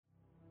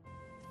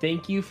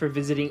Thank you for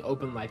visiting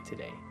Open Life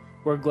today.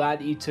 We're glad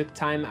that you took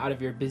time out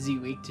of your busy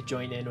week to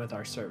join in with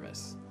our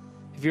service.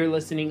 If you're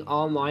listening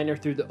online or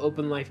through the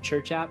Open Life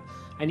Church app,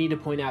 I need to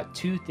point out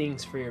two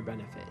things for your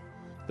benefit.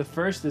 The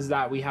first is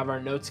that we have our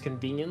notes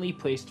conveniently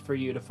placed for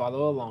you to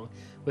follow along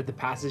with the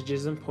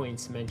passages and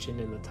points mentioned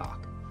in the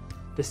talk.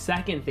 The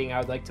second thing I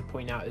would like to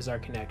point out is our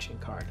connection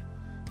card.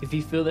 If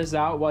you fill this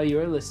out while you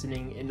are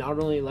listening, it not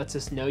only lets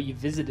us know you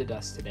visited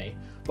us today,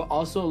 but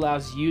also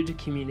allows you to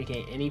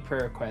communicate any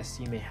prayer requests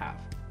you may have.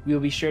 We will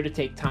be sure to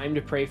take time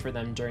to pray for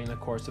them during the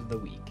course of the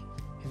week.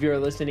 If you are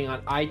listening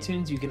on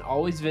iTunes, you can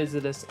always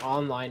visit us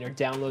online or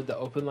download the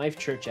Open Life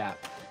Church app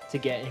to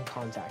get in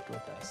contact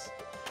with us.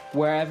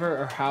 Wherever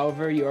or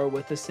however you are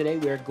with us today,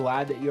 we are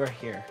glad that you are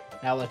here.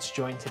 Now let's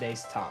join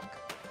today's talk.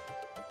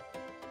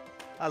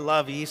 I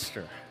love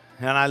Easter,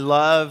 and I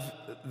love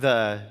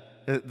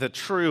the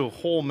true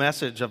whole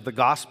message of the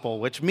gospel,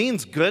 which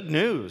means good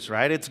news,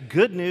 right? It's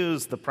good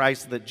news, the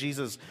price that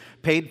Jesus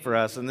paid for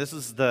us, and this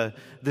is the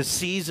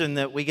season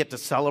that we get to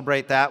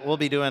celebrate that. We'll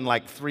be doing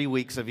like 3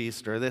 weeks of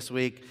Easter, this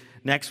week,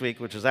 next week,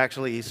 which is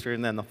actually Easter,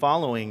 and then the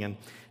following, and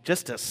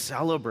just to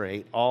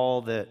celebrate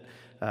all that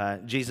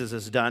Jesus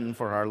has done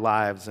for our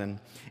lives. And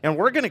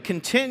we're going to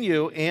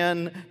continue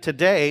in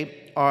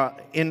today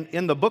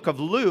in the book of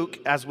Luke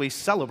as we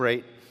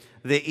celebrate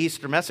the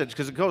Easter message,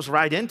 because it goes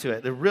right into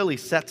it. It really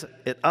sets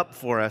it up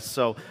for us.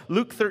 So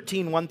Luke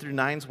 13, 1 through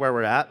 9 is where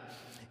we're at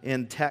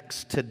in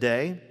text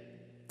today.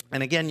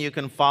 And again, you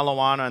can follow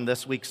on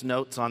this week's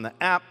notes on the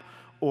app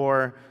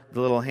or the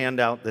little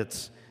handout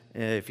that's,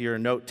 if you're a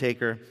note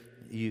taker,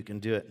 you can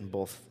do it in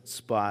both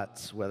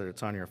spots, whether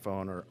it's on your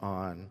phone or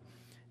on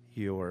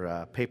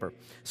your paper.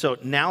 So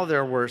now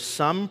there were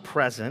some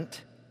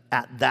present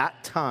at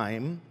that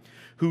time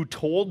who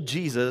told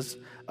Jesus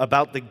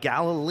about the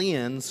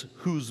Galileans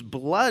whose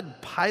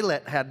blood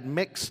Pilate had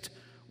mixed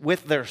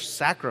with their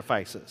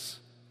sacrifices.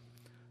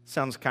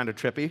 Sounds kind of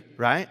trippy,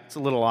 right? It's a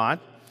little odd.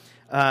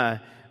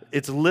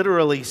 It's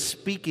literally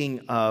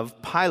speaking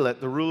of Pilate,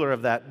 the ruler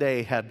of that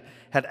day, had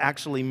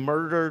actually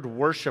murdered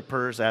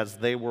worshipers as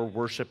they were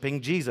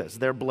worshiping Jesus.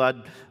 Their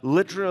blood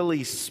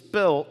literally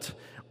spilt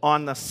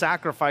on the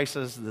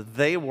sacrifices that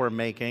they were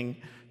making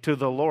to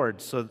the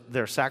Lord. So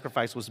their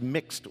sacrifice was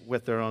mixed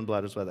with their own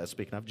blood, is what that's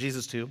speaking of.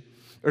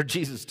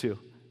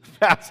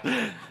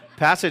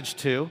 Passage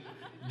 2.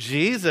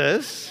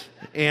 Jesus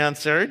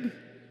answered.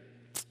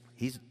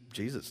 He's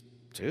Jesus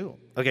too.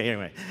 Okay,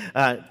 anyway,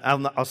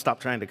 I'll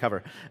stop trying to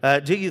cover.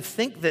 Do you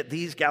think that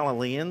these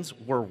Galileans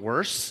were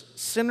worse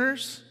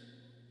sinners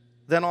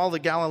than all the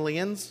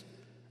Galileans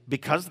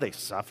because they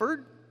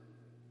suffered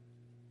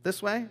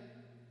this way?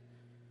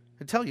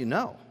 I tell you,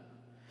 no.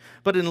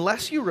 But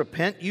unless you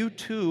repent, you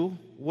too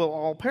will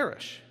all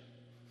perish.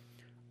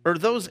 Or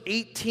those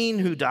 18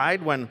 who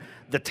died when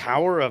the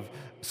Tower of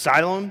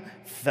Siloam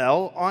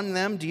fell on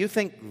them, do you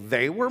think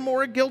they were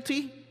more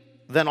guilty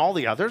than all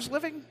the others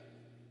living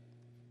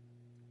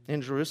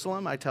in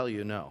Jerusalem? I tell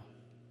you, no.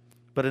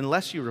 But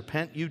unless you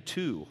repent, you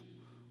too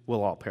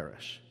will all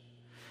perish.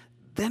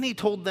 Then he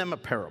told them a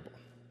parable.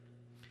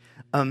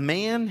 A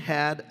man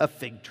had a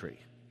fig tree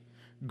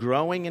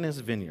growing in his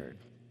vineyard.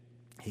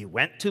 He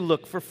went to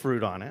look for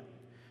fruit on it,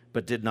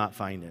 but did not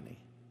find any.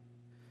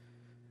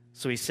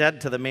 So he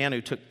said to the man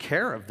who took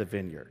care of the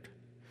vineyard,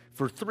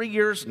 "For 3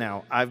 years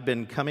now, I've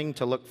been coming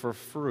to look for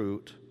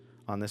fruit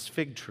on this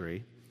fig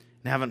tree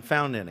and haven't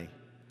found any.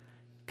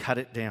 Cut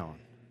it down.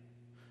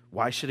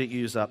 Why should it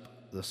use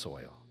up the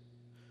soil?"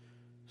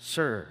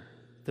 "Sir,"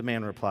 the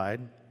man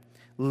replied,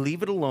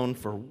 "leave it alone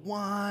for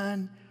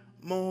 1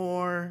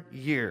 more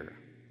year,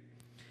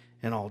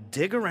 and I'll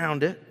dig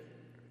around it,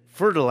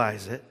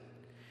 fertilize it,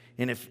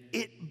 and if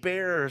it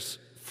bears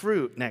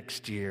fruit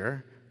next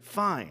year,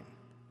 fine.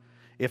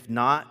 If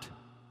not,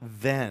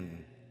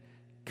 then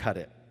cut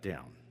it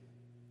down."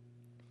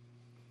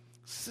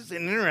 This is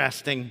an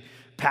interesting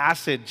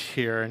passage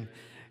here.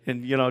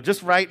 And you know,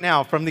 just right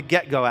now, from the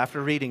get-go,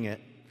 after reading it,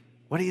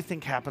 what do you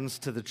think happens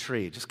to the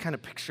tree? Just kind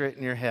of picture it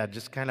in your head.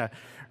 Just kind of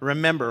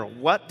remember,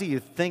 what do you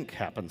think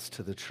happens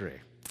to the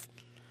tree?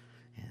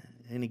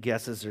 Any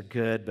guesses are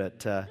good,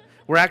 but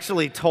we're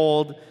actually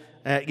told,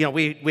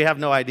 we have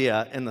no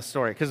idea in the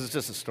story because it's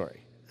just a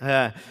story.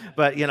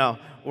 But,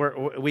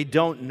 we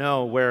don't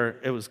know where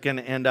it was going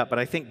to end up. But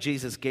I think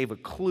Jesus gave a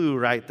clue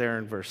right there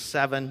in verse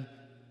 7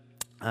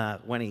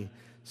 when he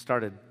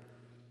started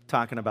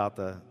talking about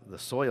the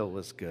soil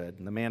was good.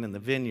 And the man in the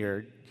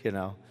vineyard,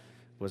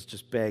 was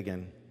just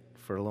begging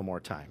for a little more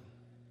time.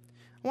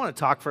 I want to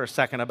talk for a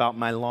second about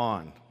my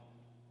lawn.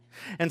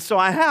 And so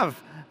I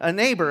have a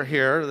neighbor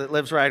here that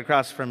lives right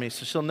across from me,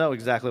 so she'll know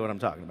exactly what I'm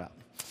talking about.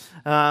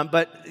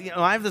 But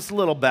I have this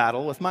little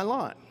battle with my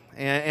lawn.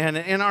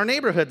 And our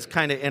neighborhood's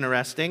kind of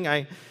interesting.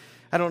 I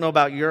don't know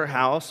about your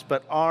house,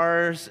 but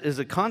ours is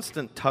a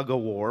constant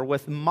tug-of-war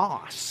with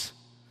moss.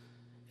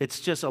 It's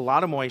just a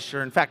lot of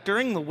moisture. In fact,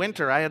 during the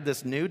winter, I had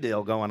this new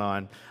deal going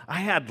on. I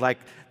had like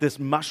this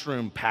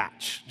mushroom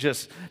patch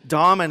just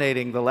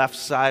dominating the left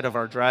side of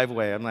our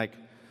driveway. I'm like,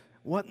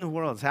 What in the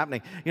world is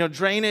happening?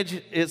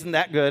 Drainage isn't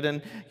that good.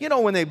 And,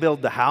 when they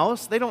build the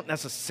house, they don't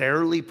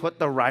necessarily put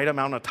the right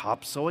amount of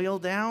topsoil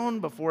down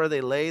before they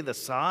lay the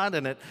sod.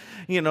 And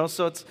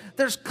so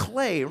there's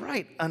clay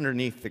right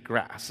underneath the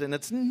grass. And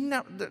it's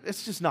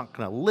just not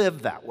going to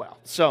live that well.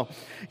 So,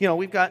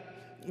 we've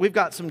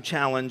got some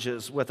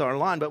challenges with our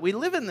lawn. But we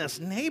live in this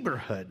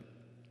neighborhood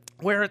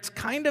where it's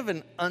kind of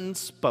an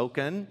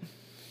unspoken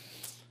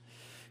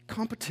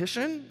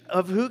competition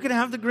of who can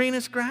have the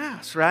greenest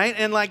grass, right?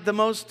 And like the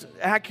most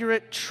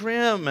accurate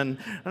trim. And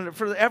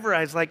forever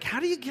I was like,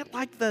 how do you get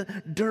like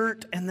the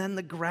dirt and then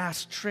the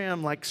grass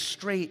trim like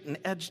straight and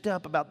edged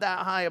up about that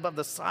high above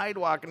the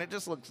sidewalk, and it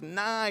just looks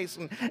nice,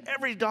 and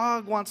every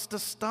dog wants to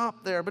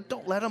stop there, but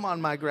don't let them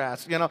on my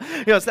grass.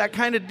 It's that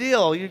kind of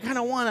deal. You kind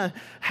of want to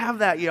have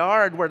that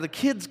yard where the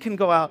kids can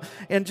go out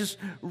and just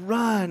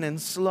run in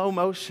slow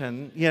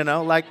motion,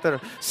 like the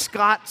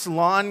Scott's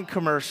lawn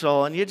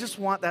commercial, and you just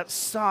want that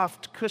soft,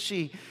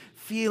 cushy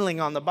feeling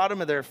on the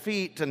bottom of their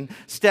feet. And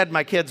instead,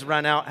 my kids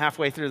run out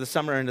halfway through the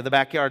summer into the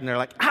backyard, and they're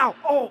like, ow,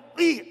 oh,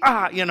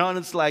 and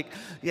it's like,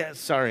 yeah,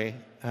 sorry,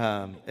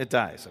 it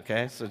dies,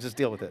 okay? So just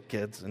deal with it,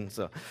 kids. And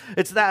so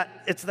it's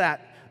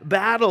that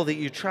battle that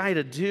you try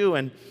to do.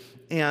 And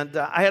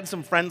I had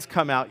some friends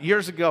come out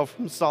years ago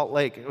from Salt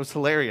Lake. It was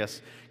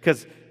hilarious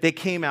because they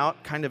came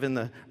out kind of in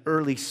the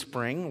early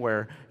spring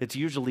where it's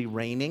usually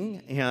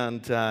raining,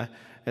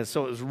 and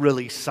so it was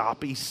really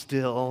soppy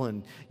still,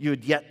 and you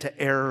had yet to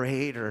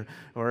aerate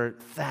or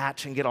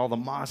thatch and get all the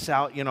moss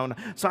out,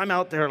 So I'm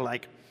out there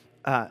like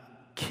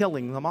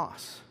killing the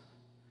moss.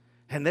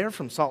 And they're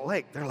from Salt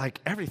Lake. They're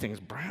like, everything's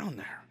brown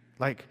there,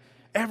 like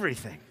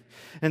everything.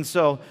 And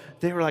so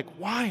they were like,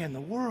 why in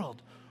the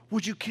world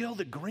would you kill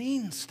the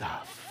green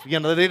stuff? They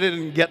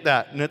didn't get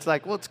that. And it's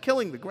like, well, it's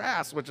killing the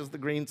grass, which is the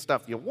green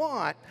stuff you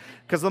want,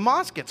 because the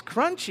moss gets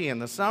crunchy in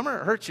the summer.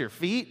 It hurts your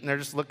feet, and they're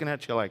just looking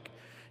at you like,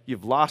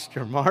 you've lost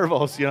your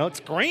marbles, it's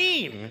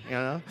green,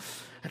 I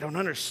don't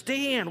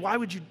understand. Why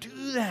would you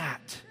do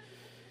that?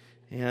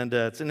 And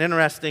it's an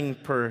interesting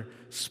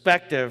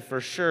perspective for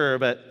sure,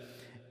 but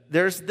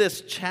there's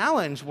this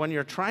challenge when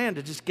you're trying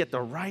to just get the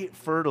right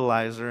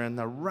fertilizer in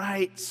the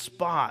right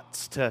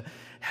spots to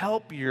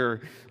help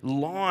your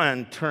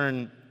lawn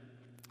turn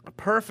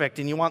perfect,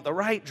 and you want the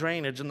right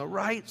drainage and the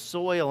right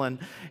soil,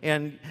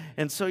 and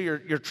so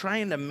you're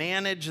trying to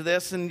manage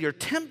this, and you're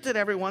tempted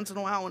every once in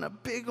a while when a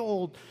big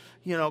old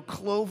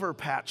clover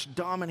patch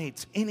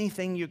dominates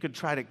anything you could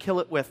try to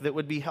kill it with that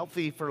would be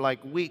healthy for like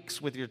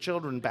weeks with your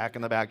children back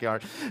in the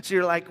backyard. So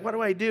you're like, what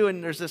do I do?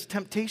 And there's this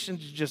temptation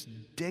to just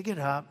dig it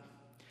up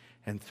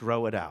and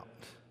throw it out.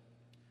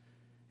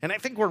 And I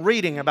think we're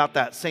reading about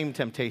that same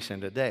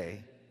temptation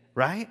today,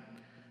 right?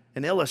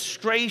 An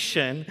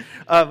illustration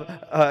of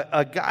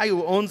a guy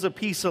who owns a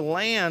piece of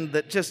land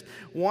that just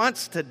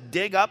wants to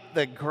dig up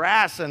the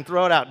grass and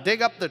throw it out.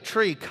 Dig up the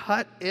tree,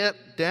 cut it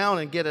down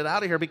and get it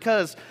out of here,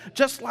 because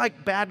just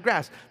like bad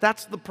grass,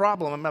 that's the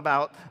problem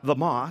about the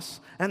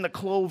moss and the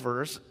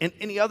clovers and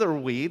any other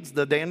weeds,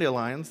 the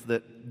dandelions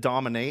that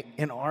dominate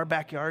in our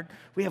backyard.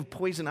 We have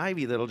poison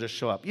ivy that'll just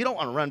show up. You don't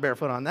want to run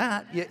barefoot on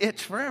that. You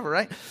itch forever,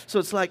 right? So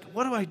it's like,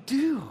 what do I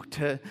do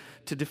to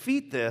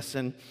defeat this?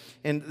 And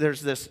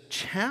there's this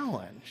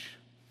challenge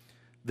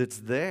that's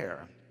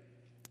there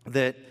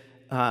that,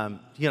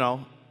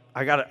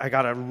 I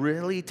got a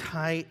really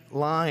tight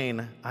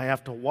line I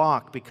have to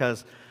walk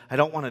because I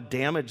don't want to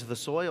damage the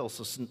soil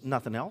so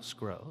nothing else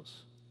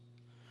grows.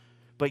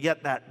 But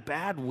yet that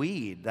bad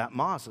weed, that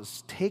moss,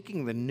 is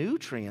taking the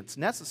nutrients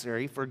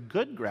necessary for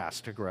good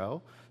grass to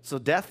grow, so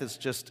death is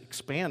just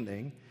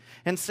expanding.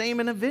 And same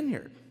in a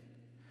vineyard.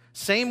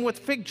 Same with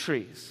fig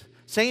trees.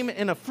 Same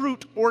in a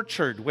fruit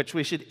orchard, which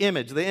we should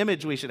image. The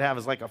image we should have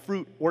is like a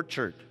fruit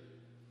orchard.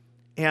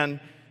 And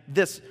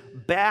this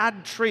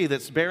bad tree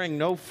that's bearing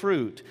no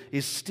fruit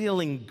is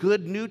stealing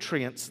good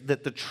nutrients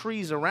that the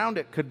trees around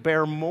it could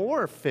bear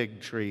more fig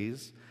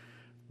trees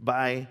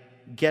by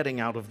getting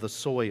out of the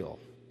soil.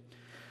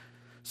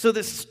 So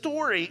this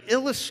story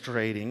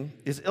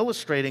is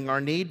illustrating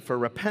our need for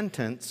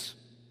repentance.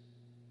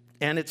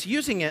 And it's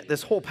using it,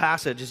 this whole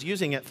passage is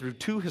using it through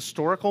two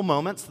historical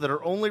moments that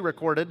are only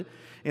recorded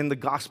in the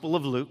Gospel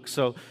of Luke.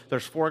 So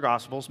there's 4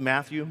 Gospels,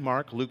 Matthew,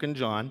 Mark, Luke, and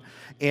John.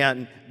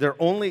 And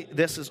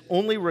this is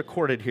only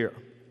recorded here.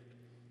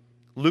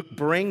 Luke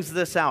brings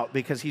this out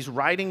because he's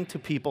writing to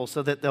people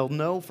so that they'll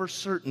know for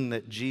certain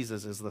that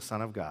Jesus is the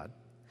Son of God.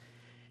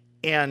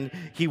 And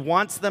he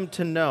wants them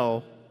to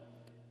know,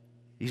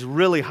 he's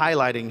really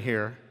highlighting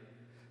here,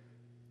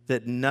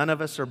 that none of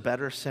us are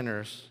better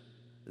sinners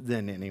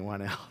than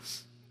anyone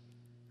else,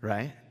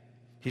 right?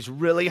 He's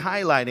really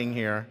highlighting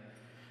here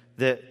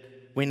that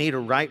we need a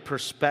right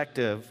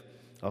perspective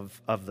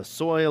of the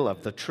soil,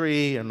 of the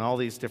tree, and all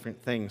these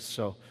different things.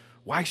 So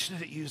why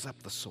should it use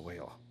up the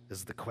soil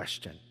is the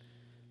question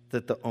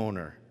that the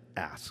owner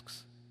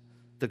asks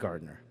the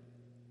gardener.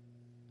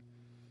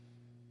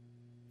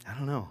 I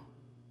don't know.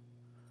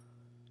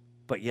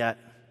 But yet,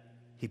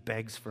 he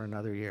begs for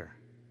another year.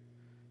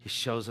 He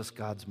shows us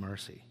God's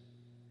mercy,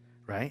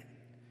 right?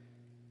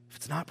 If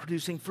it's not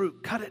producing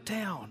fruit, cut it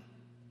down.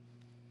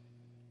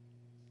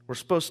 We're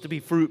supposed to be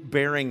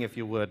fruit-bearing, if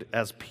you would,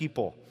 as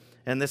people.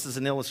 And this is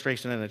an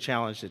illustration and a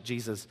challenge that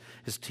Jesus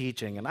is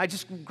teaching. And I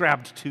just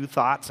grabbed 2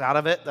 thoughts out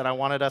of it that I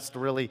wanted us to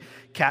really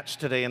catch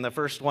today. And the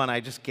first one I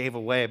just gave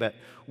away, but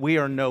we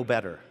are no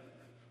better.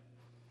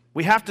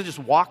 We have to just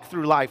walk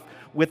through life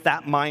with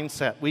that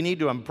mindset. We need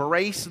to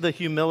embrace the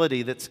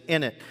humility that's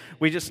in it.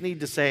 We just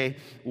need to say,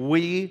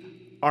 we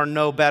are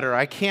no better.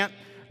 I can't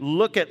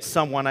look at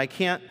someone, I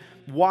can't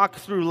walk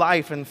through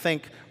life and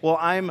think, well,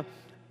 I'm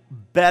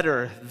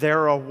better.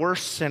 They're a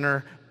worse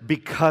sinner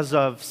because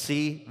of,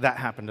 see, that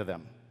happened to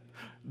them.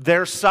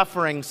 They're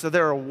suffering, so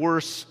they're a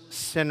worse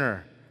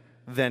sinner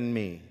than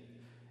me.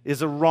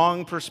 Is a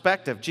wrong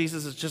perspective.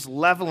 Jesus is just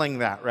leveling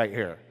that right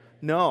here.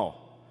 No,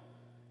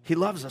 he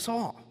loves us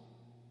all.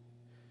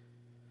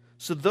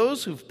 So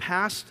those who've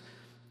passed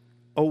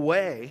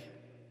away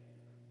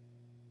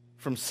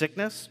from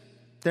sickness,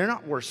 they're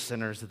not worse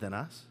sinners than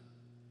us.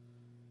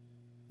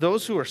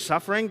 Those who are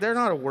suffering, they're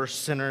not a worse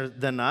sinner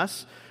than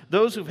us.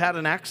 Those who've had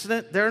an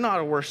accident, they're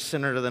not a worse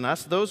sinner than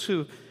us. Those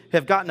who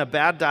have gotten a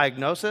bad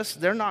diagnosis,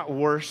 they're not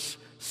worse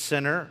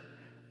sinner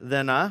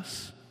than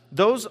us.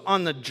 Those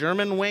on the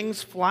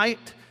Germanwings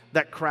flight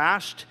that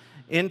crashed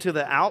into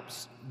the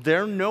Alps,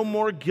 they're no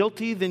more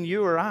guilty than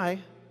you or I.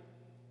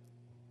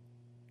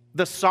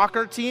 The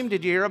soccer team,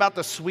 did you hear about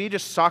the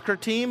Swedish soccer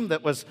team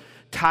that was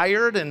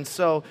tired, and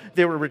so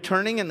they were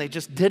returning and they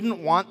just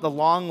didn't want the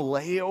long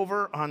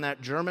layover on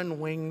that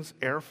Germanwings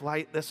air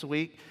flight this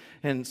week,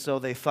 and so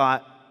they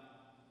thought,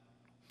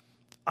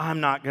 we're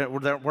not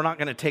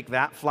going to take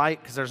that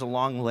flight because there's a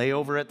long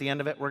layover at the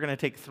end of it. We're going to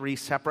take 3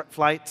 separate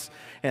flights,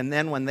 and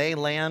then when they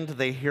land,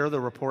 they hear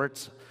the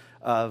reports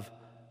of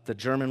the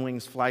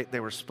Germanwings flight they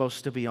were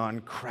supposed to be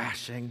on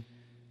crashing,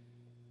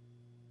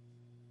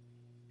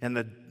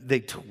 and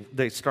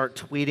they start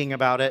tweeting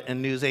about it,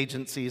 and news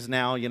agencies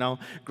now,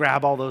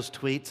 grab all those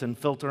tweets and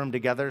filter them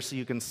together so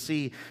you can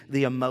see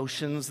the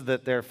emotions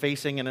that they're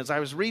facing. And as I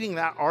was reading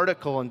that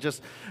article and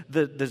just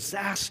the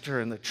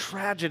disaster and the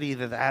tragedy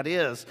that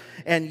is,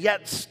 and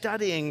yet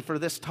studying for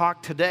this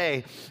talk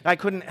today, I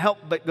couldn't help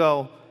but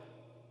go,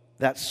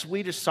 that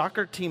Swedish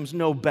soccer team's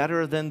no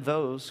better than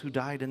those who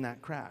died in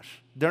that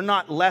crash. They're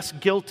not less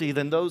guilty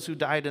than those who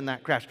died in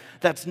that crash.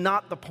 That's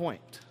not the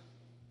point.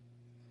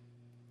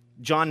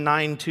 John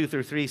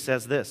 9:2-3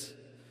 says this.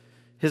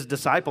 His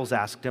disciples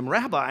asked him,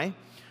 Rabbi,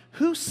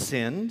 who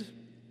sinned,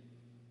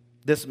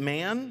 this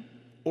man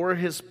or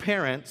his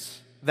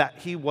parents, that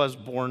he was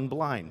born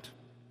blind?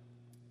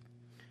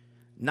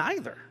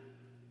 Neither.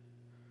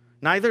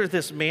 Neither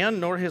this man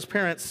nor his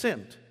parents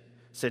sinned,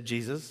 said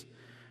Jesus,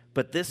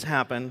 but this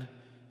happened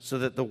so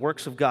that the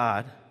works of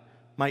God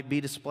might be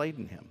displayed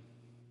in him.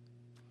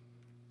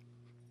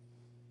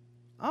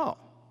 Oh.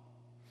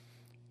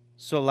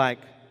 So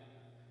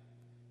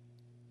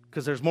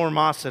because there's more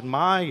moss in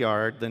my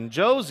yard than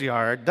Joe's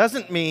yard,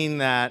 doesn't mean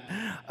that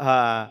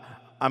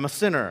I'm a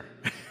sinner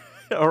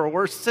or a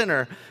worse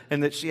sinner,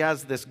 and that she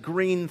has this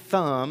green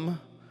thumb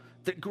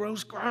that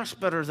grows grass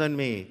better than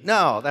me.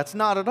 No, that's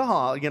not at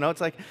all. It's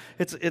like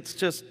it's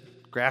just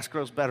grass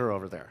grows better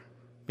over there.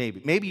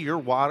 Maybe your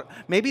water,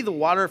 maybe the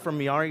water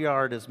from your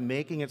yard is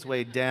making its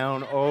way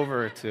down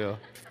over to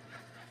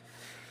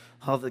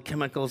all the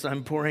chemicals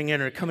I'm pouring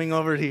in are coming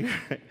over to your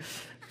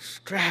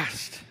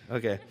grass.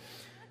 Okay.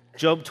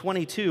 Job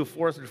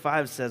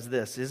 22:4-5 says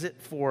this.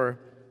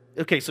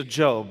 So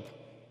Job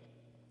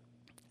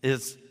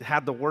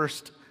had the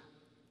worst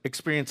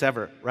experience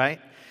ever,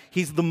 right?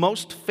 He's the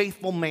most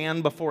faithful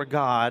man before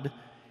God,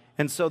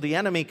 and so the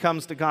enemy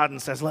comes to God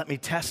and says, let me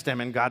test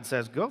him, and God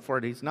says, go for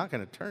it. He's not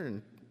going to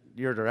turn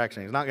your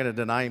direction. He's not going to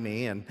deny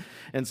me, and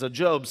so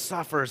Job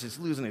suffers. He's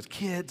losing his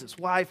kids, his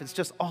wife. It's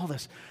just all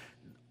this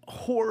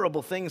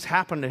horrible things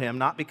happen to him,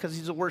 not because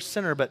he's a worse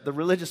sinner, but the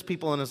religious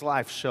people in his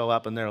life show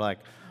up, and they're like,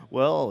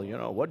 well,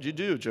 what'd you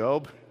do,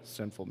 Job?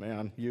 Sinful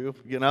man,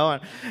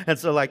 And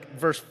so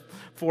verse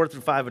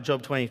 4-5 of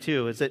Job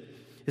 22, is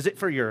it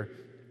for your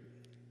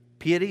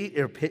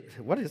piety, or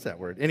what is that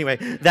word? Anyway,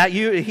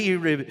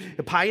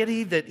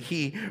 piety that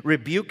he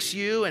rebukes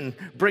you and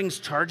brings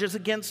charges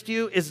against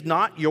you? Is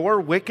not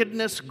your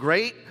wickedness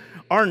great?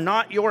 Are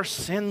not your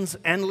sins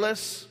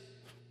endless?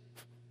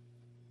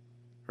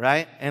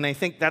 Right? And I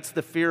think that's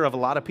the fear of a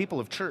lot of people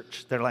of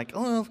church. They're like,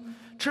 oh,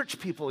 church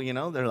people,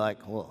 they're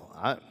like,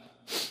 well,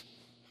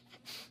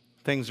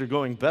 things are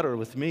going better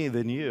with me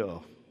than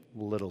you,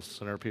 little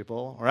sinner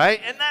people,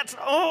 right? And that's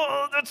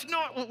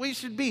not what we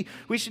should be.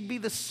 We should be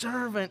the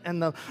servant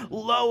and the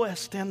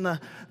lowest and the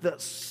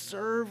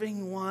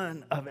serving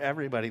one of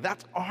everybody.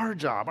 That's our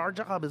job. Our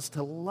job is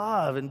to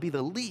love and be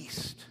the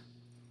least.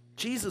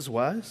 Jesus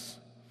was.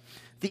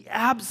 The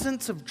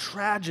absence of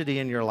tragedy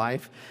in your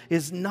life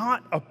is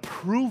not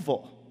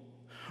approval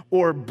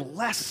or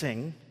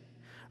blessing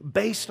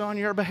based on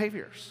your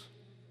behaviors.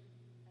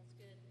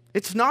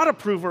 It's not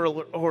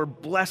approval or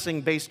blessing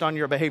based on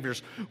your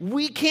behaviors.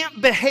 We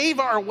can't behave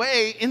our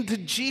way into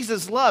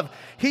Jesus' love.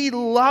 He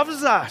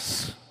loves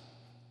us.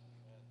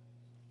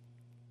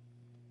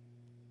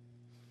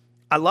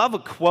 I love a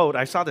quote.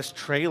 I saw this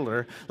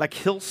trailer. Like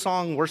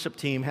Hillsong Worship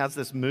Team has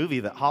this movie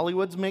that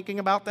Hollywood's making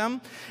about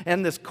them.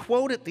 And this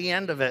quote at the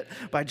end of it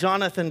by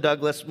Jonathan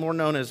Douglas, more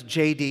known as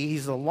JD.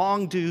 He's a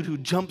long dude who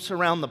jumps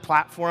around the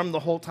platform the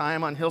whole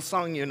time on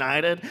Hillsong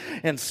United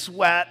and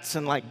sweats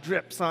and like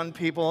drips on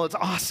people. It's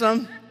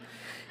awesome.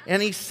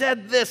 And he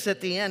said this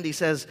at the end. He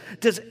says,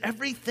 "Does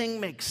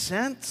everything make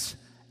sense?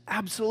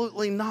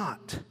 Absolutely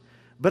not.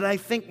 But I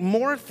think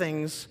more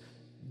things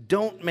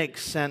don't make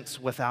sense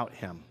without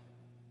him."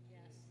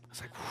 I was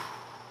like, whew.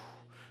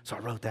 So I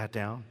wrote that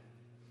down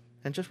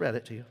and just read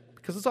it to you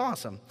because it's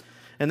awesome.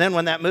 And then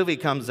when that movie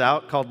comes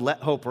out called Let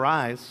Hope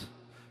Rise,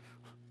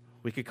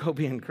 we could go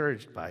be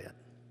encouraged by it.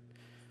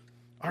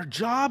 Our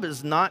job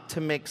is not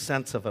to make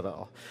sense of it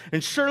all.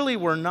 And surely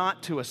we're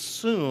not to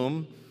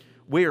assume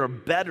we are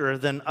better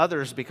than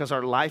others because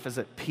our life is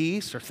at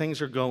peace or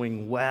things are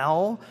going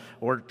well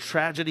or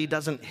tragedy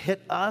doesn't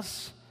hit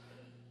us.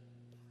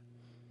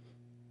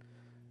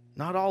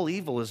 Not all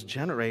evil is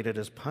generated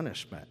as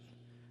punishment.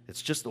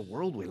 It's just the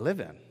world we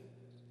live in.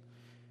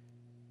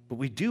 But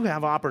we do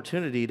have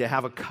opportunity to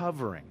have a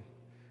covering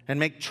and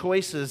make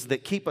choices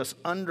that keep us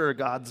under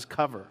God's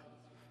cover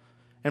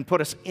and put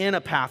us in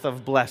a path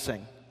of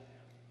blessing.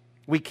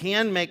 We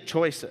can make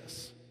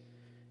choices.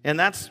 And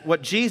that's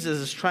what Jesus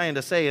is trying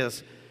to say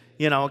is,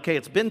 okay,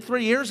 it's been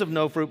 3 years of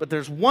no fruit, but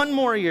there's one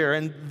more year,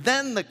 and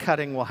then the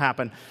cutting will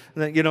happen.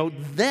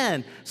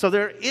 Then. So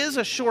there is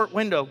a short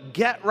window.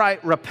 Get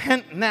right,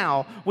 repent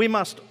now. We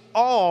must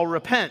all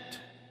repent.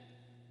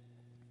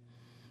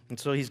 And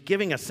so he's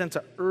giving a sense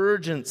of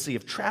urgency.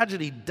 If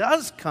tragedy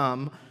does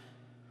come,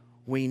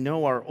 we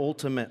know our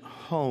ultimate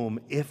home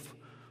if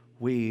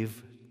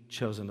we've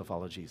chosen to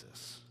follow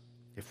Jesus.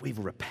 If we've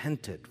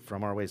repented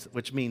from our ways,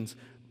 which means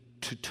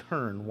to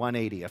turn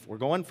 180. If we're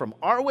going from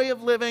our way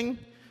of living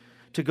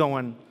to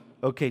going,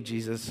 okay,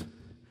 Jesus,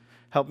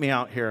 help me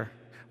out here.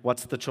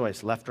 What's the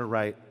choice, left or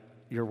right?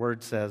 Your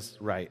word says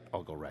right,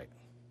 I'll go right.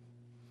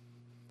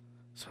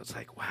 So it's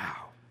like,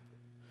 wow.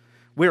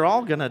 We're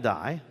all going to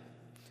die.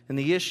 And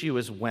the issue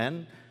is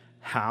when,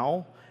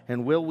 how,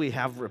 and will we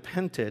have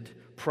repented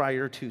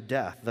prior to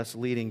death, thus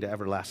leading to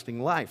everlasting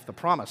life. The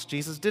promise.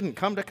 Jesus didn't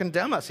come to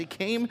condemn us. He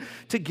came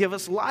to give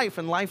us life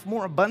and life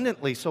more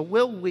abundantly. So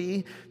will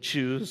we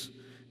choose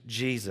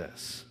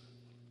Jesus?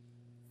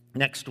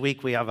 Next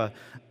week, we have a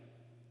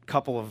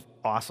couple of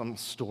awesome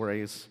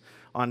stories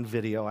on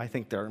video. I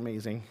think they're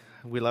amazing.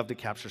 We love to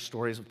capture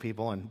stories of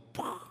people and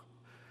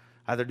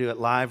either do it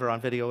live or on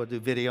video. We'll do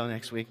video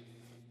next week.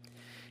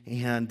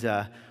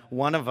 And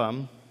one of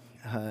them,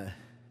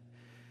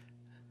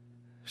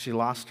 she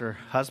lost her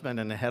husband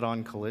in a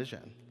head-on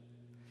collision.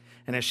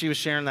 And as she was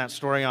sharing that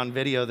story on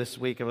video this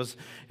week, it was,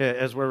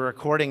 as we're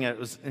recording it, it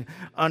was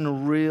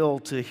unreal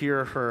to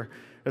hear her.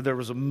 There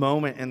was a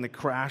moment in the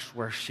crash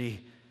where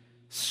she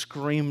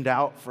screamed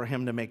out for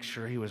him to make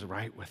sure he was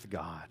right with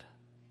God.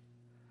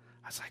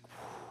 I was like,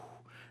 whew.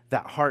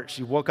 That heart,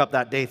 she woke up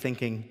that day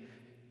thinking,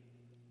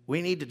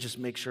 we need to just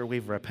make sure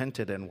we've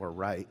repented and we're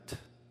right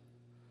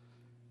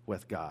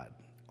with God.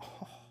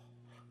 Oh,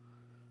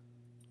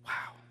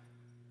 wow.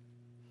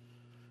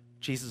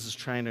 Jesus is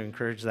trying to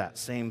encourage that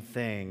same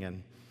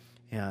thing,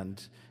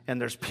 and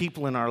there's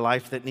people in our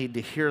life that need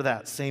to hear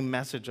that same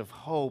message of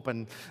hope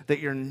and that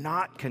you're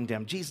not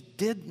condemned. Jesus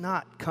did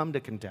not come to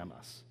condemn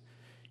us.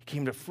 He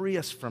came to free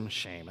us from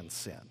shame and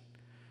sin.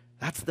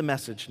 That's the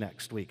message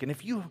next week. And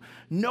if you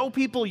know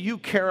people you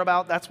care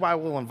about, that's why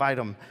we'll invite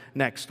them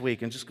next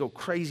week and just go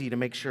crazy to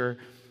make sure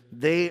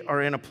they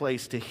are in a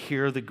place to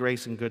hear the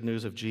grace and good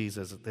news of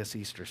Jesus at this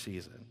Easter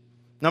season.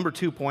 Number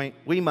 2 point,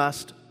 we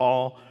must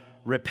all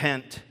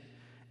repent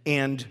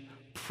and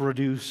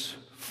produce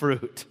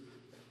fruit.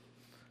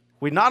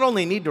 We not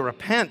only need to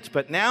repent,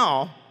 but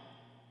now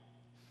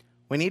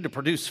we need to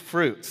produce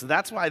fruit. So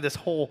that's why this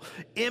whole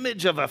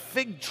image of a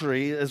fig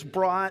tree is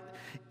brought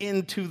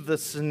into the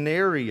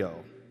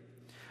scenario.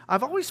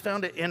 I've always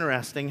found it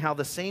interesting how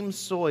the same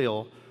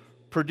soil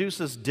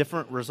produces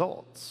different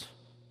results.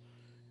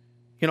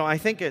 I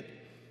think it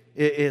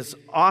is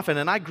often,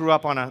 and I grew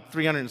up on a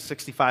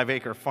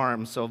 365-acre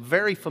farm, so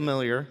very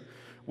familiar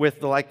with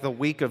the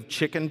week of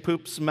chicken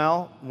poop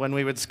smell when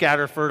we would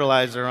scatter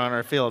fertilizer on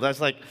our field. I was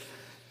like,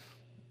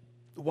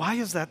 why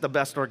is that the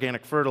best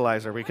organic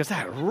fertilizer? Because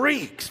that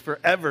reeks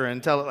forever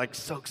until it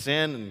soaks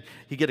in and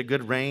you get a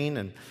good rain.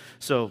 And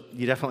so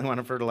you definitely want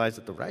to fertilize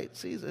at the right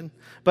season.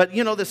 But,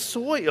 the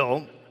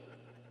soil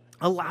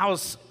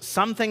allows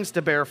some things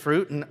to bear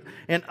fruit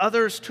and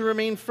others to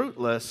remain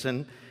fruitless.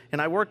 And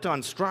I worked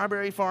on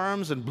strawberry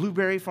farms and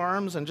blueberry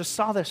farms and just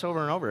saw this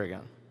over and over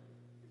again.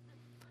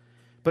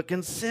 But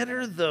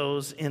consider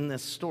those in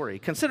this story.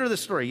 Consider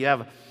this story. You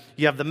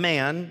have the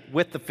man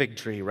with the fig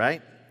tree,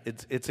 right?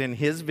 It's in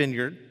his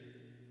vineyard.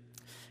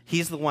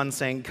 He's the one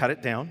saying, cut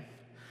it down.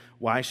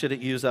 Why should it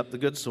use up the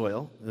good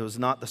soil? It was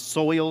not the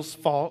soil's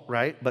fault,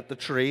 right? But the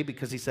tree,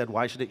 because he said,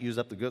 why should it use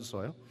up the good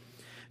soil?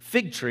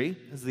 Fig tree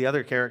is the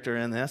other character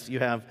in this. You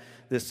have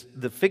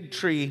the fig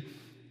tree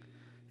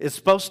is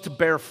supposed to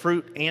bear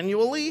fruit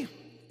annually,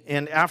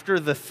 And after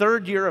the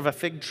third year of a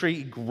fig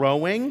tree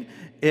growing,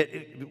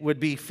 it would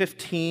be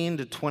 15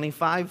 to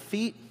 25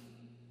 feet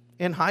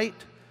in height.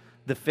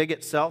 The fig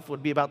itself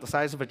would be about the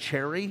size of a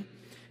cherry.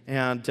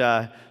 And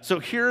so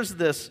here's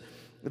this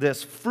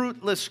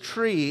fruitless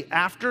tree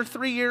after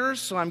 3 years.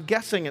 So I'm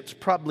guessing it's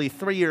probably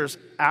 3 years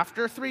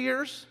after 3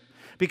 years,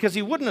 because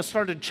he wouldn't have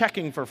started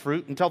checking for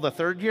fruit until the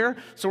third year.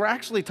 So we're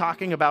actually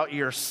talking about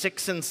year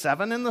 6 and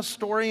 7 in the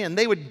story, and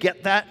they would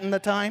get that in the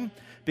time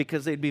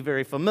because they'd be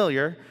very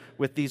familiar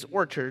with these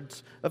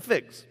orchards of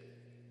figs.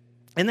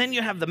 And then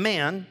you have the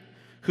man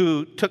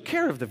who took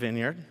care of the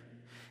vineyard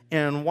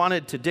and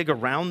wanted to dig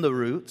around the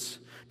roots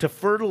to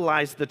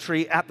fertilize the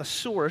tree at the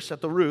source,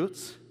 at the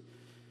roots,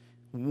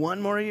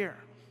 1 more year.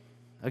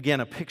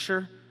 Again, a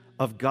picture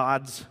of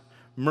God's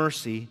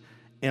mercy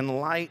in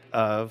light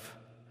of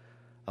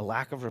a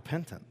lack of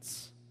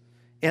repentance.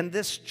 And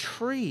this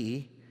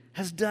tree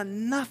has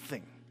done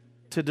nothing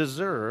to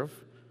deserve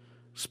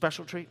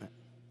special treatment.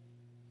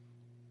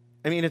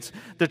 I mean,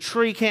 the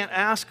tree can't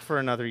ask for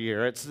another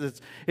year.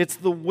 It's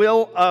the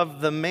will of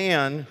the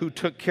man who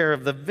took care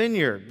of the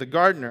vineyard, the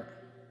gardener,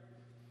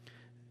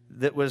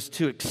 that was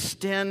to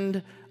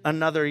extend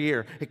another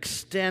year,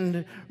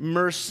 extend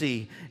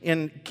mercy,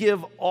 and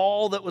give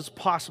all that was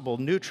possible,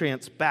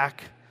 nutrients,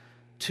 back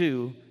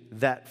to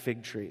that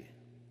fig tree.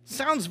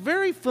 Sounds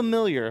very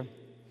familiar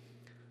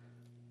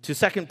to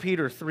 2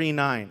 Peter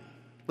 3:9.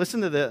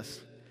 Listen to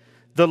this.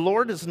 The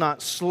Lord is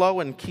not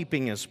slow in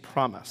keeping his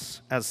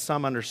promise, as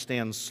some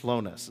understand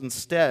slowness.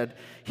 Instead,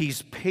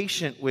 he's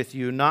patient with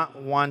you, not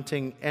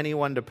wanting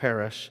anyone to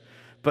perish,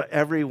 but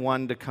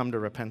everyone to come to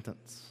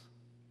repentance.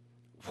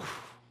 Whew.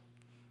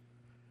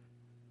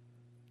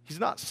 He's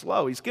not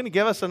slow. He's going to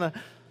give us a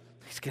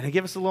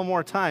little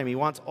more time. He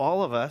wants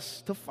all of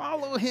us to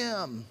follow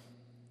him.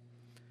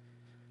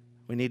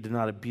 We need to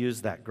not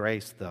abuse that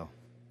grace, though.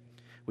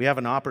 We have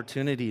an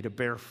opportunity to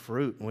bear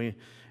fruit.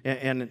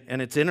 And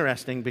it's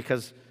interesting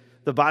because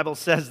the Bible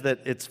says that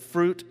it's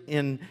fruit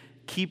in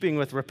keeping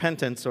with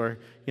repentance, or,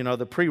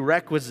 the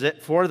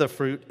prerequisite for the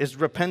fruit is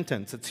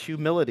repentance. It's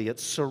humility.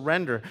 It's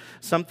surrender.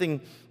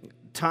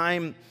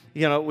 Time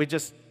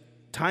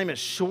is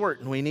short,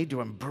 and we need to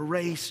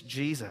embrace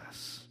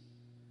Jesus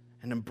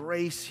and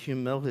embrace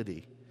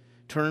humility.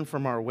 Turn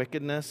from our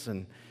wickedness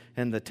and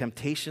the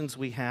temptations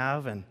we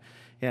have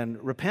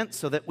and repent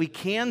so that we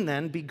can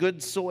then be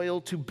good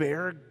soil to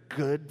bear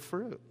good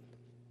fruit.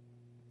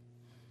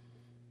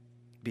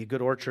 Be a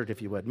good orchard,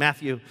 if you would.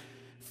 Matthew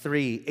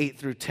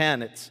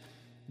 3:8-10, it's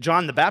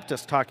John the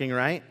Baptist talking,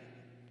 right?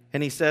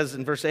 And he says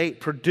in verse 8,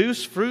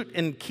 produce fruit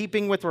in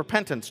keeping with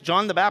repentance.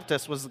 John the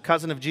Baptist was the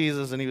cousin of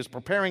Jesus, and he was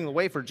preparing the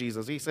way for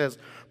Jesus. He says,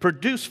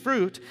 produce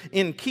fruit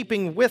in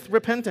keeping with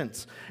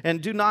repentance.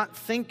 And do not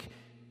think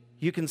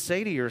you can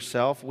say to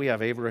yourself, we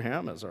have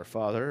Abraham as our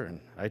father.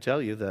 And I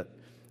tell you that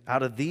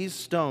out of these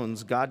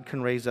stones, God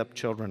can raise up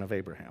children of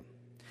Abraham.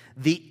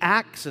 The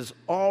axe is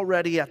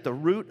already at the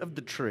root of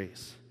the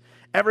trees.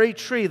 Every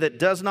tree that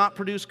does not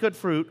produce good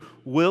fruit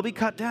will be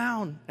cut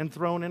down and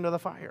thrown into the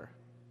fire.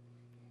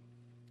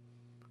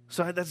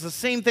 So that's the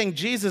same thing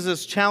Jesus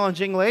is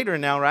challenging later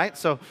now, right?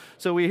 So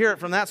we hear it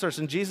from that source,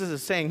 and Jesus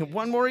is saying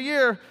 1 more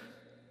year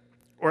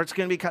or it's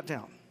going to be cut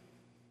down.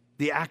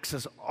 The axe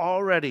is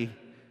already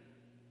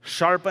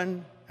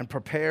sharpened and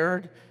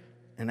prepared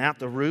and at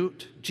the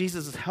root.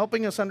 Jesus is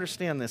helping us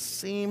understand this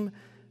same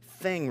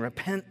thing.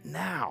 Repent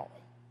now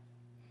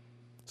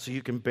so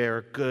you can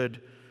bear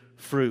good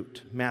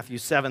fruit. Matthew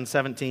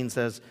 7:17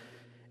 says,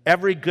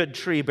 every good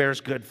tree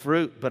bears good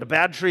fruit, but a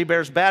bad tree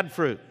bears bad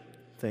fruit.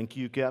 Thank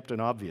you, Captain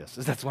Obvious.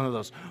 That's one of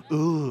those,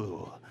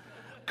 ooh,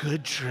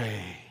 good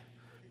tree,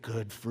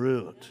 good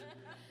fruit.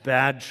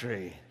 Bad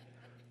tree,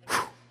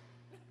 whew,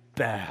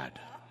 bad.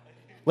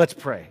 Let's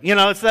pray.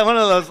 It's one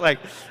of those like,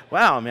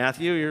 wow,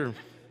 Matthew, you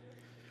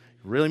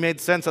really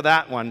made sense of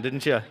that one,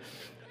 didn't you?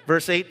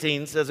 Verse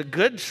 18 says, a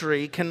good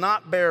tree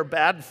cannot bear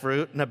bad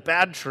fruit, and a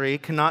bad tree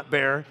cannot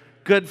bear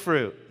good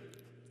fruit.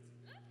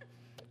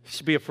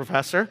 Should be a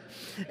professor.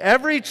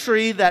 Every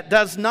tree that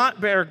does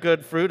not bear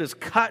good fruit is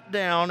cut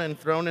down and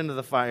thrown into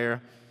the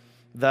fire.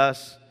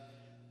 Thus,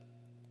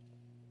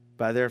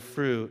 by their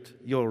fruit,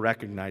 you'll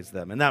recognize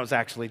them. And that was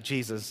actually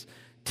Jesus'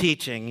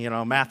 teaching.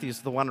 Matthew's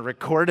the one who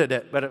recorded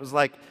it, but it was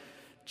like,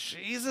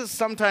 Jesus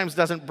sometimes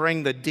doesn't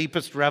bring the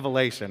deepest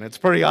revelation. It's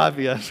pretty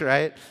obvious,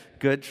 right?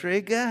 Good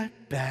tree, good.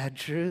 Bad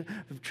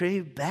tree,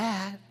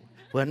 bad.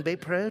 Wouldn't be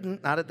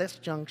prudent, not at this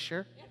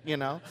juncture.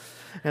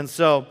 And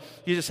so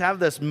you just have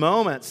this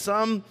moment,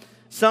 some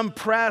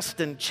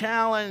pressed and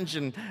challenged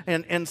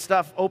and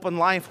stuff, Open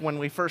Life, when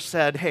we first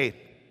said, hey,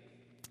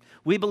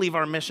 we believe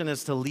our mission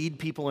is to lead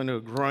people into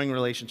a growing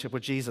relationship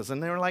with Jesus.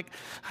 And they were like,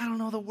 I don't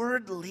know, the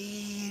word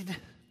lead.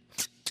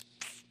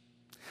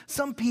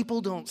 Some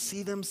people don't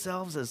see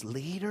themselves as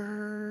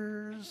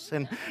leaders.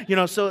 And,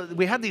 so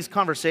we had these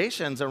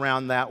conversations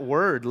around that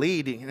word,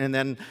 leading, and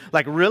then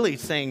like really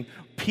saying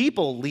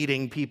people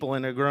leading people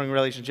in a growing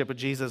relationship with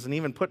Jesus, and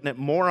even putting it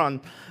more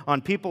on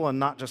people and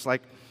not just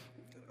like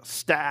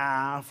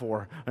staff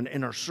or an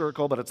inner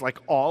circle, but it's like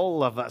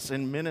all of us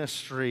in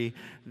ministry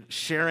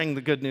sharing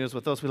the good news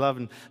with those we love.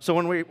 And so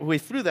when we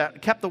threw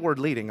that, kept the word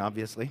leading,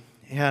 obviously,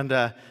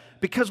 and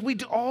because we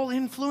all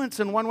influence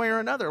in one way or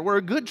another. We're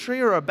a good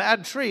tree or a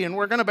bad tree, and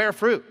we're going to bear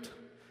fruit.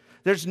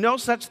 There's no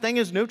such thing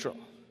as neutral.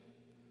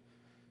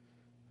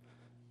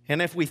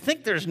 And if we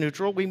think there's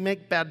neutral, we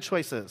make bad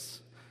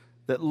choices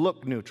that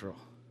look neutral,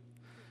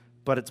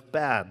 but it's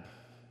bad.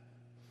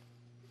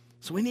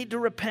 So we need to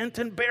repent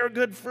and bear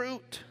good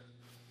fruit.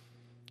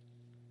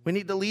 We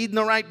need to lead in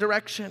the right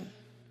direction.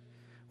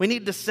 We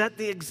need to set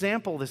the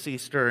example this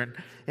Easter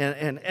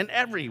and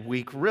every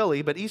week,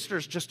 really, but Easter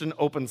is just an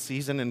open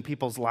season in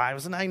people's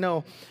lives. And I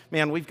know,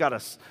 man, we've got a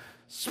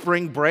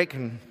spring break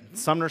in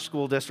Sumner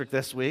School District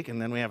this week,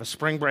 and then we have a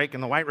spring break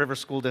in the White River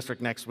School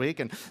District next week.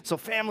 And so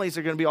families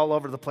are going to be all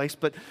over the place,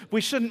 but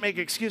we shouldn't make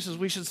excuses.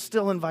 We should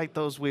still invite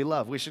those we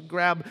love. We should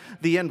grab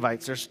the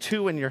invites. There's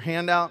 2 in your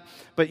handout,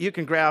 but you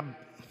can grab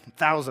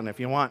 1,000 if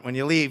you want. When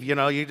you leave,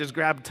 you just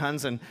grab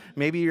tons, and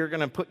maybe you're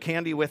going to put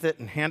candy with it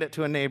and hand it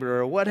to a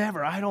neighbor or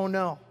whatever. I don't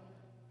know.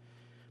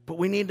 But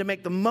we need to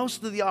make the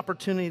most of the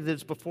opportunity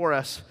that's before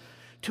us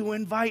to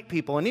invite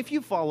people. And if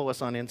you follow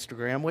us on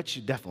Instagram, which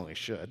you definitely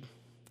should,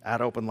 at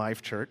Open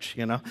Life Church,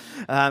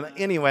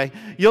 anyway,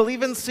 you'll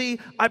even see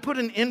I put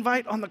an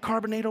invite on the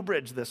Carbonado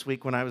Bridge this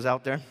week when I was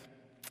out there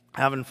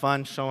having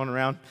fun, showing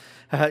around.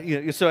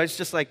 So it's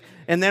just like,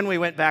 and then we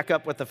went back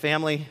up with the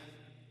family.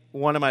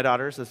 One of my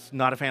daughters is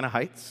not a fan of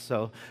heights,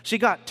 so she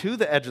got to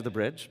the edge of the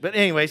bridge. But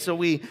anyway, so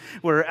we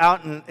were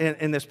out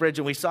in this bridge,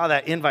 and we saw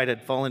that invite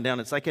had fallen down.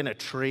 It's like in a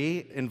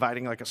tree,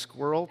 inviting like a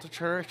squirrel to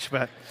church,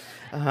 but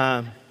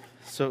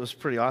so it was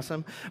pretty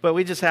awesome. But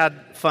we just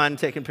had fun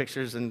taking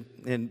pictures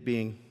and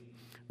being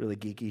really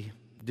geeky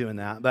doing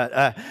that. But,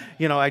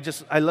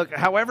 I look,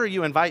 however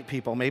you invite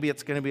people, maybe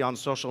it's going to be on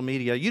social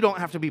media. You don't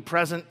have to be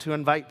present to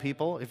invite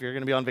people. If you're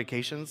going to be on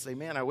vacation, say,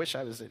 man, I wish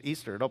I was at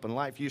Easter at Open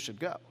Life. You should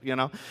go,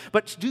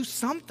 But do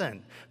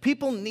something.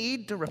 People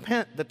need to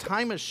repent. The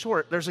time is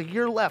short. There's a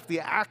year left.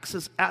 The axe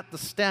is at the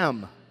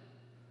stem.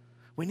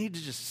 We need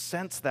to just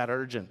sense that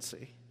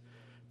urgency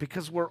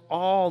because we're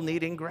all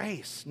needing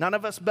grace. None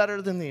of us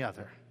better than the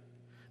other.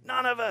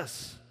 None of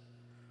us.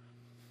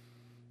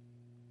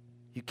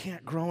 You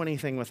can't grow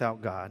anything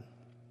without God.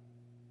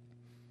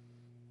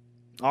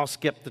 I'll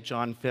skip the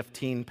John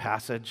 15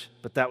 passage,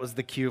 but that was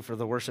the cue for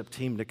the worship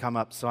team to come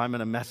up, so I'm going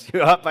to mess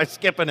you up by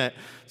skipping it.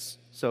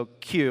 So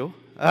cue.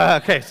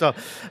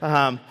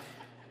 But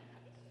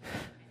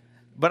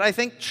I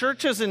think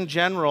churches in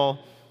general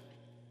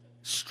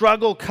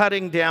struggle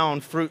cutting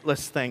down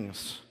fruitless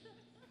things.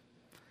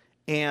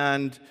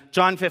 And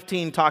John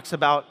 15 talks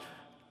about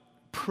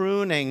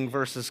pruning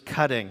versus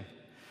cutting.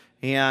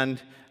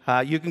 And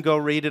you can go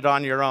read it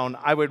on your own.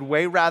 I would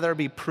way rather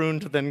be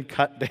pruned than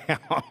cut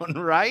down,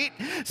 right?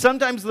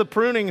 Sometimes the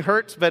pruning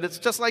hurts, but it's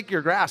just like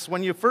your grass.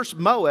 When you first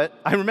mow it,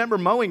 I remember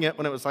mowing it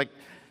when it was like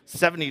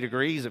 70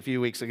 degrees a few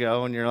weeks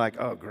ago, and you're like,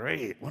 oh,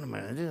 great, what am I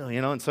going to do?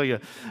 And so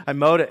I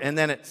mowed it, and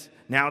then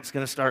now it's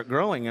going to start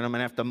growing, and I'm going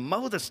to have to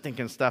mow the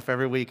stinking stuff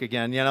every week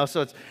again,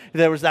 So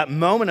there was that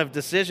moment of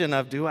decision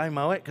of, do I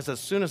mow it? Because as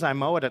soon as I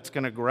mow it, it's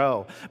going to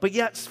grow. But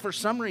yet, for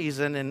some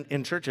reason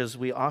in churches,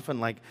 we often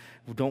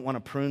don't want to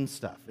prune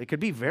stuff. It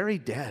could be very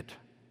dead.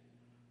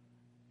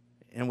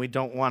 And we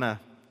don't want to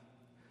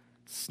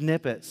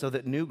snip it so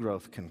that new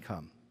growth can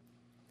come.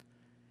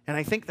 And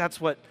I think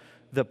that's what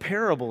the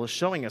parable is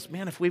showing us.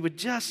 Man, if we would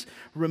just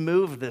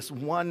remove this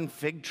one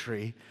fig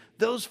tree,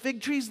 those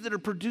fig trees that are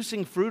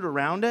producing fruit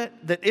around it,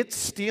 that it's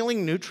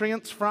stealing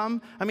nutrients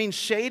from,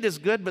 shade is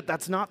good, but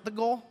that's not the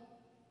goal.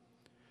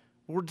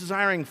 We're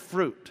desiring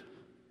fruit.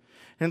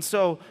 And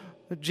so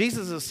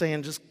Jesus is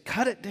saying, just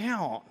cut it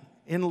down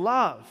in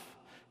love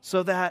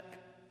so that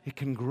it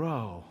can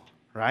grow,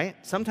 right?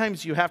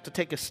 Sometimes you have to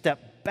take a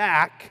step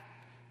back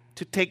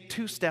to take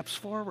 2 steps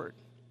forward.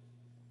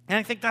 And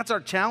I think that's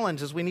our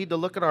challenge, is we need to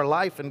look at our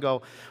life and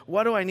go,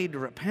 what do I need to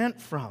repent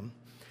from?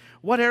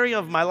 What area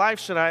of my life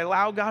should I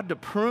allow God to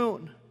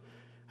prune?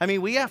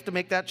 We have to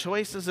make that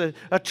choice as a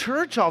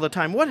church all the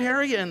time. What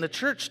area in the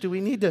church do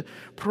we need to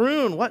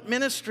prune? What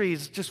ministry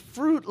is just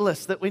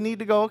fruitless that we need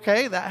to go,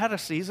 okay, that had a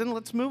season,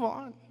 let's move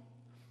on.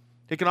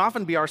 It can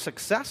often be our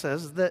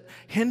successes that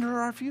hinder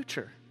our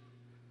future.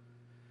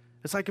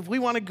 It's like if we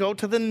want to go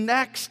to the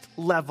next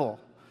level.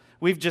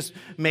 We've just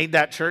made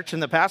that church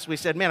in the past. We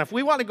said, man, if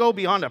we want to go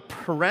beyond a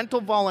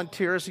parental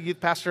volunteer as a youth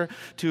pastor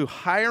to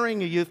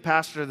hiring a youth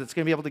pastor that's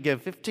going to be able to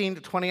give 15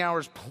 to 20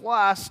 hours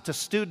plus to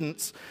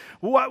students,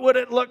 what would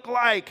it look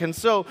like? And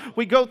so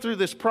we go through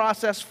this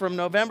process from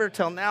November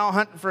till now,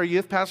 hunting for a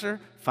youth pastor.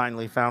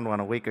 Finally found one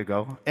a week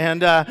ago.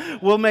 And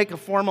we'll make a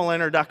formal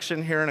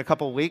introduction here in a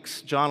couple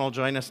weeks. John will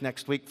join us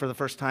next week for the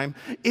first time.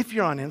 If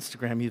you're on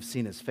Instagram, you've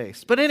seen his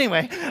face. But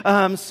anyway,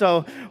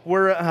 so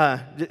we're,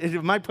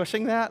 am I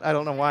pushing that? I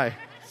don't know why.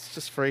 It's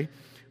just free.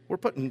 We're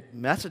putting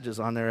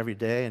messages on there every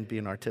day and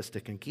being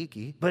artistic and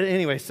geeky. But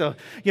anyway,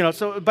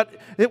 but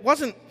it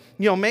wasn't,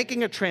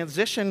 making a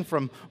transition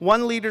from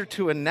one leader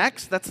to a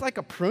next. That's like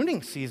a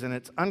pruning season.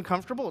 It's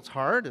uncomfortable, it's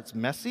hard, it's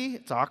messy,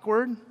 it's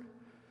awkward.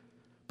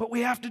 But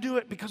we have to do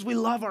it because we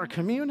love our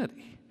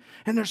community.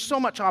 And there's so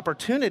much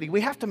opportunity.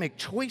 We have to make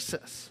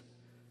choices.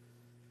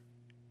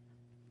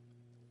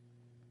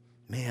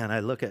 Man, I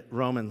look at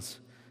Romans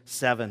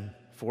 7,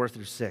 4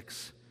 through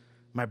 6.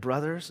 My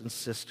brothers and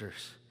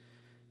sisters,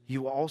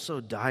 you also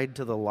died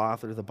to the law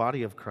through the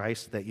body of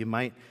Christ, that you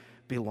might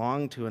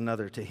belong to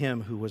another, to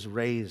him who was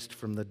raised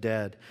from the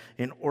dead,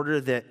 in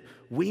order that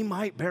we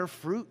might bear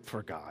fruit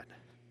for God.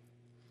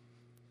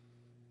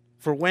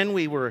 For when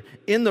we were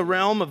in the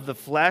realm of the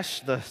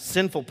flesh, the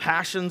sinful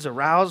passions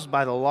aroused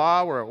by the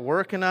law were at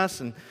work in us,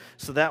 and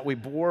so that we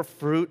bore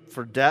fruit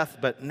for death.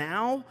 But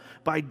now,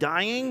 by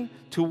dying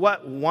to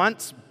what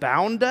once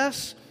bound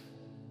us,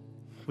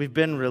 we've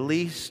been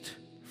released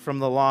from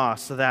the law,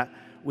 so that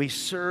we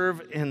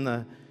serve in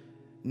the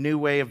new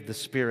way of the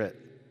Spirit,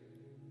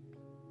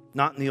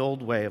 not in the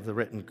old way of the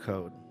written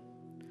code.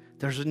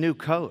 There's a new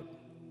code,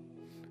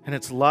 and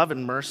it's love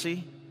and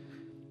mercy.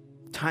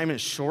 Time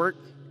is short.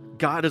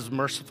 God is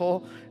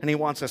merciful, and he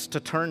wants us to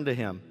turn to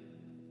him.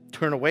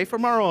 Turn away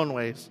from our own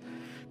ways.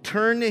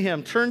 Turn to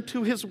him. Turn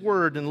to his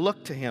word and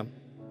look to him.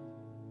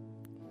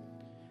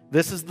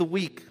 This is the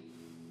week.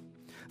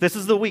 This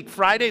is the week.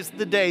 Friday's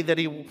the day that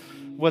he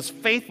was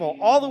faithful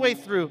all the way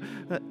through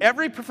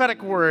every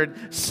prophetic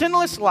word,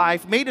 sinless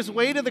life, made his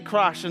way to the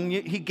cross, and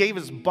he gave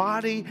his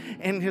body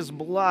and his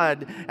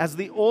blood as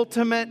the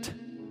ultimate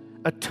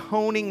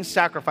atoning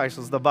sacrifice,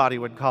 as the body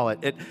would call it.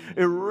 It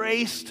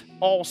erased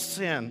all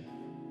sin.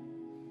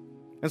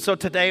 And so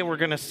today we're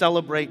going to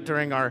celebrate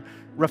during our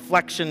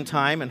reflection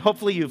time, and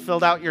hopefully you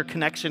filled out your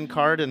connection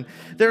card, and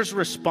there's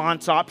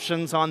response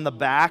options on the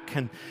back,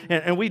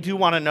 and we do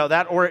want to know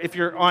that. Or if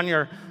you're on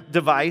your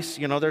device,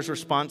 there's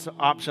response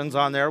options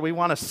on there. We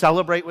want to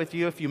celebrate with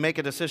you if you make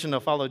a decision to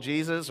follow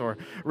Jesus or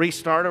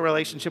restart a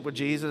relationship with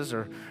Jesus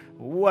or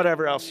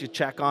whatever else you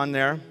check on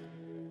there.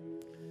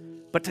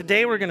 But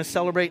today we're going to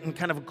celebrate in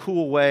kind of a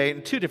cool way,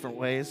 in two different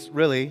ways,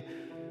 really.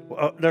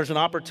 There's an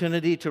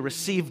opportunity to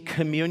receive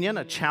communion,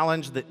 a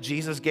challenge that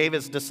Jesus gave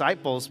his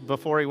disciples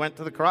before he went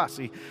to the cross.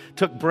 He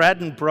took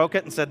bread and broke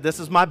it and said, "This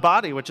is my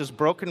body, which is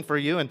broken for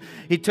you." And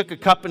he took a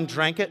cup and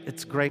drank it.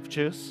 It's grape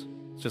juice,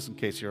 just in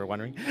case you were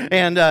wondering.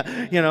 And,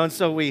 and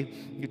so we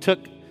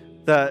take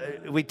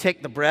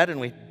the bread and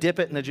we dip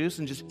it in the juice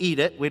and just eat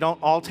it. We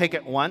don't all take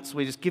it once.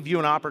 We just give you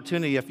an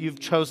opportunity, if you've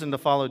chosen to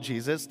follow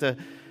Jesus, to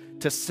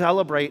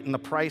celebrate in the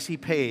price he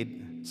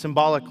paid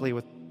symbolically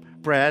with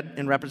bread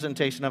in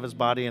representation of his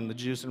body and the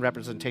juice in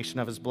representation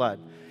of his blood.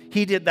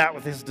 He did that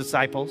with his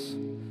disciples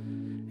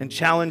and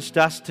challenged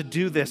us to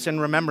do this in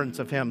remembrance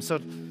of him. So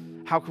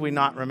how can we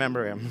not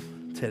remember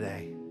him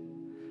today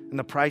and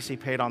the price he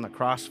paid on the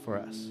cross for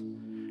us?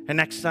 And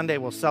next Sunday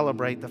we'll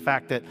celebrate the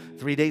fact that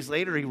 3 days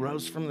later he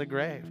rose from the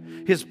grave.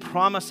 His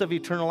promise of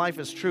eternal life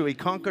is true. He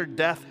conquered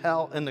death,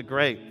 hell, and the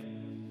grave.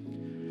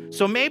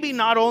 So maybe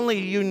not only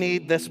you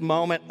need this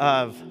moment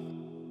of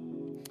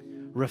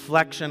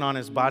reflection on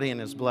his body and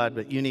his blood,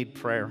 but you need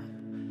prayer.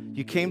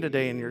 You came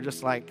today and you're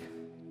just like,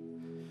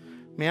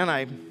 man,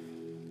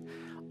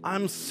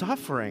 I'm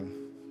suffering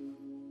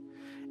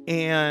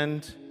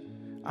and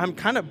I'm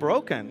kind of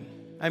broken.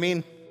 I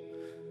mean,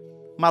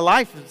 my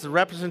life is a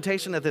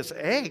representation of this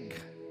egg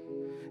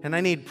and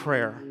I need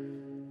prayer.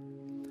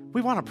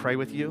 We want to pray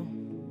with you.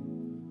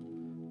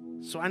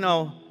 So I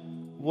know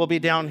we'll be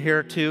down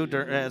here too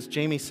as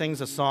Jamie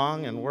sings a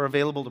song, and we're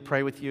available to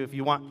pray with you if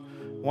you want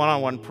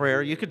one-on-one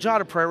prayer. You could jot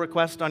a prayer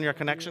request on your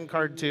connection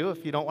card too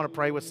if you don't want to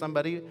pray with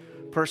somebody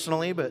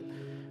personally, but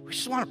we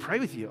just want to pray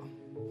with you.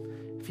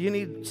 If you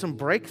need some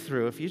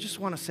breakthrough, if you just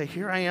want to say,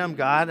 "Here I am,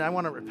 God, I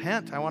want to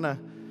repent.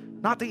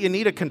 Not that you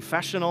need a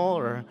confessional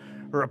or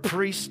a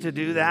priest to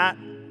do that,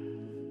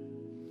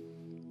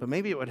 but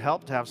maybe it would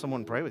help to have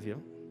someone pray with you.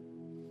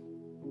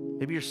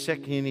 Maybe you're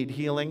sick and you need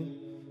healing.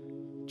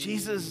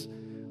 Jesus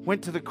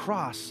went to the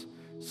cross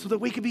so that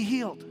we could be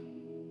healed.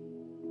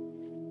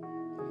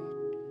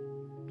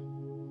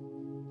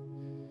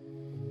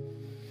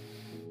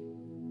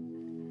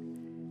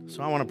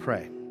 So I want to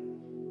pray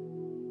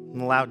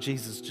and allow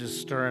Jesus to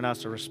just stir in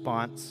us a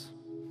response.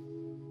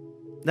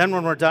 Then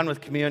when we're done with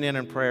communion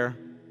and prayer,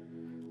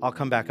 I'll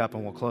come back up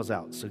and we'll close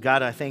out. So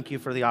God, I thank you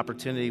for the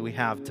opportunity we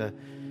have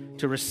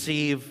to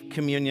receive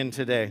communion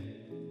today,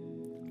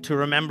 to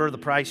remember the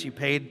price you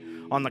paid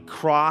on the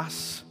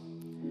cross,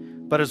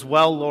 but as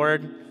well,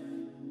 Lord,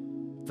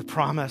 the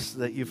promise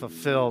that you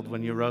fulfilled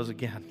when you rose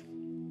again.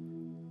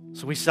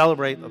 So we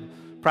celebrate the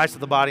price of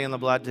the body and the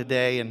blood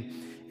today. And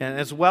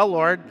as well,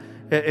 Lord,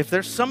 if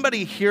there's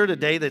somebody here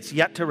today that's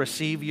yet to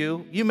receive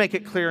you, you make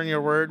it clear in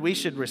your word, we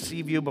should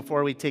receive you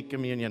before we take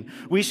communion.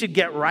 We should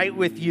get right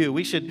with you.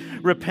 We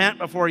should repent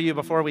before you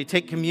before we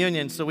take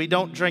communion so we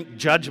don't drink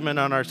judgment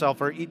on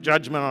ourselves or eat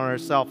judgment on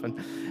ourselves.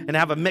 and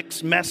have a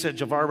mixed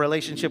message of our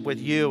relationship with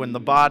you and the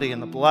body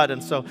and the blood.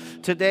 And so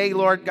today,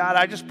 Lord God,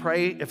 I just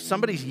pray if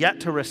somebody's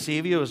yet to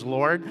receive you as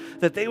Lord,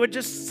 that they would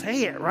just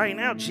say it right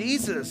now.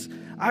 Jesus,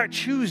 I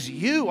choose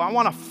you. I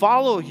want to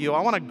follow you.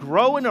 I want to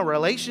grow in a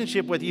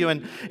relationship with you.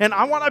 And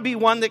I want to be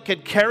one that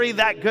could carry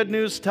that good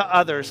news to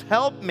others.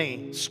 Help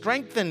me.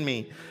 Strengthen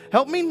me.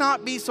 Help me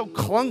not be so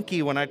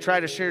clunky when I try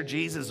to share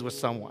Jesus with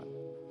someone.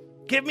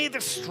 Give me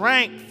the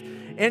strength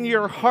in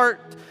your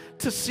heart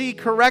to see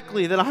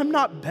correctly that I'm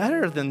not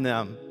better than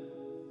them.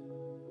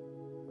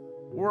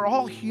 We're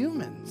all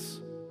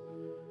humans.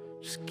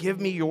 Just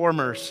give me your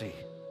mercy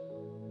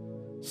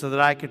so that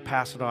I could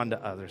pass it on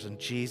to others. In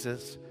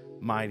Jesus'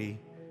 mighty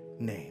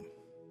name.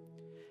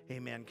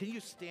 Amen. Can you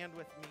stand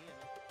with me?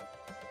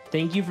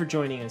 Thank you for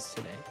joining us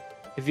today.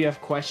 If you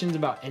have questions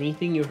about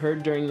anything you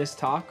heard during this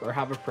talk or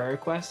have a prayer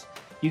request,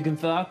 you can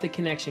fill out the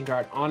connection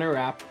card on our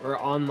app or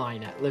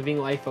online at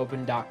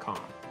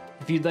livinglifeopen.com.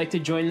 If you'd like to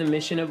join the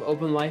mission of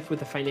Open Life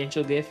with a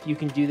financial gift, you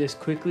can do this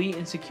quickly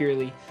and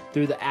securely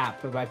through the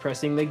app by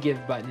pressing the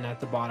Give button at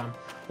the bottom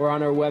or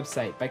on our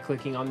website by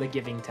clicking on the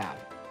Giving tab.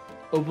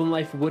 Open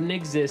Life wouldn't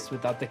exist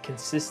without the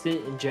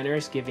consistent and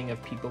generous giving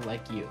of people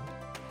like you.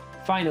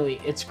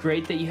 Finally, it's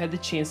great that you had the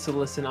chance to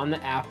listen on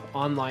the app,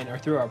 online, or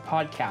through our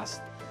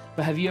podcast.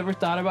 But have you ever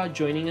thought about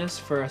joining us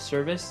for a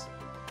service?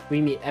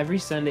 We meet every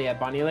Sunday at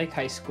Bonnie Lake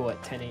High School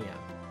at 10 a.m.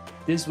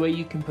 This way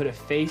you can put a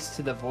face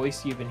to the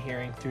voice you've been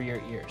hearing through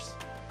your ears.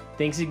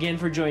 Thanks again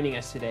for joining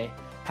us today.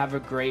 Have a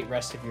great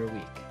rest of your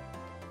week.